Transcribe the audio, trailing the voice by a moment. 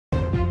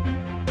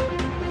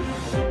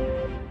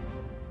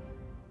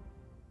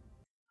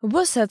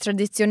Bosta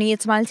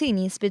tradizzjonijiet Maltin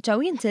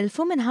jispiċċaw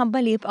jintilfu minħabba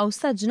li jibqgħu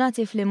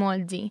staġnati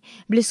fl-imoddi,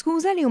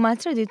 bl-iskuża li huma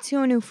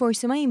tradizzjoni u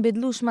forsi ma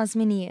jinbidlux ma'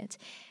 żminijiet.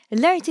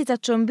 L-arti ta'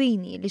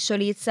 ċombini li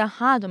xogħlijiet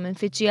saħħadhom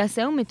infittxija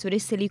sew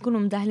mit-turisti li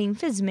jkunu mdaħlin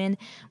fi żmien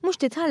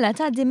mhux titħalla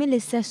tgħaddi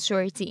mill-istess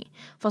xorti.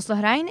 Fost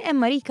l-oħrajn hemm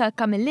Marika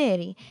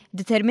Camilleri,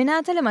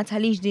 determinata li ma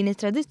tħallix din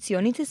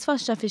it-tradizzjoni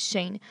tisfaxxa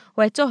fix-xejn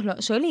u qed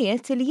toħloq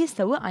xogħlijiet li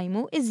jistgħu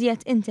iqajmu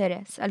iżjed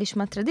interess għaliex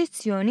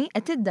mat-tradizzjoni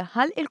qed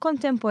tiddaħħal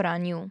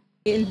il-kontemporanju.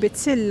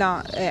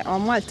 Il-Bizzilla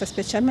għal Malta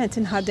speċjalment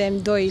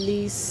inħadem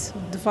doilies,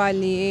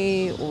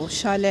 dvalji u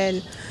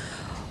xalel.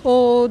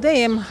 U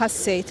dejjem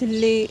ħassejt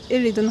li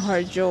rridu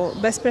nħorġu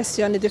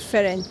b'espressjoni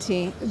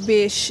differenti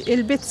biex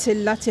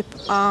il-Bizzilla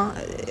tibqa'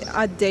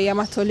 għaddejja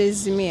matul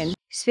iż-żmien.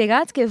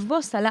 Spjegat kif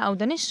bosta laqgħu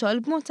dan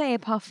ix-xogħol b'mod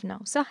tajjeb ħafna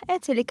u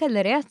saħqet li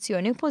kellha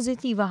reazzjoni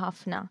pożittiva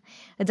ħafna.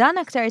 Dan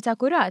aktar ta'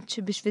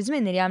 kuraġġ biex fi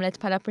żmien li għamlet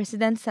bħala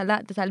President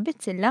tal-Laqda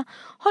tal-Bizzilla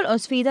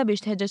ħolqot sfida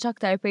biex tħeġġeġ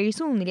aktar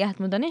persuni li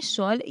jaħdmu dan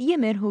ix-xogħol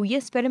jimirħu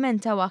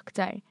jesperimentaw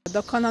aktar.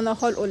 Konna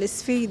noħolqu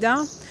l-isfida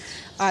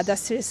għada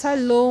ssir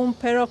sal-lum,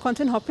 però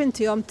kont inħobb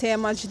intihom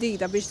tema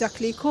ġdida biex dak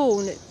li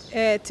jkun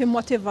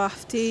timmotiva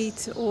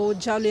ftit u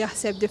ġaw li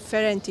jaħseb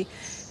differenti.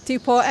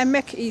 Tipo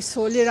hemmhekk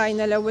qisu li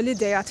rajna l-ewwel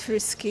idejat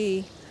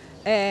friski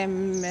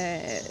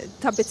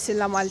ta'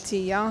 Bizzilla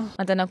Maltija.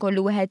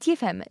 Madankollu wieħed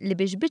jifhem li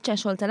biex biċċa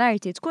xogħol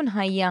tal-arti tkun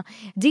ħajja,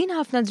 din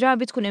ħafna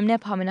drabi tkun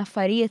imnebħa minn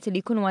affarijiet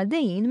li jkunu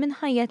għaddejjin minn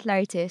ħajja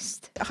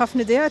l-artist.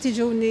 Ħafna idejat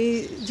jiġuni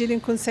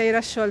ġieli nkun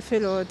sejra x-xogħol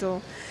filgħodu.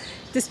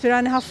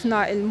 Tispirani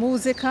ħafna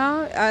il-mużika,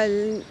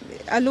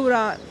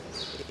 allura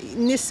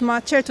nisma'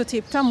 ċertu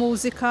tip ta'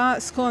 mużika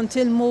skont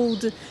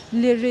il-mood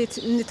li rrid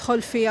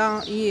nidħol fiha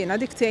jiena,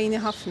 dik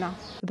tgħinni ħafna.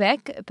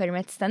 B'hekk,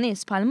 permezz ta'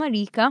 nies bħal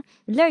Marika,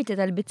 l-arti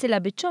tal-Bizzilla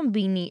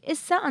biċ-ċombini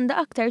issa għandha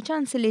aktar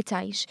ċansi li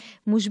tgħix,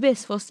 mhux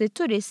biss fost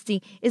it-turisti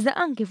iżda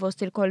anki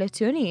fost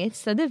il-kollezzjonijiet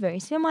ta'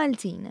 diversi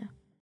Maltin.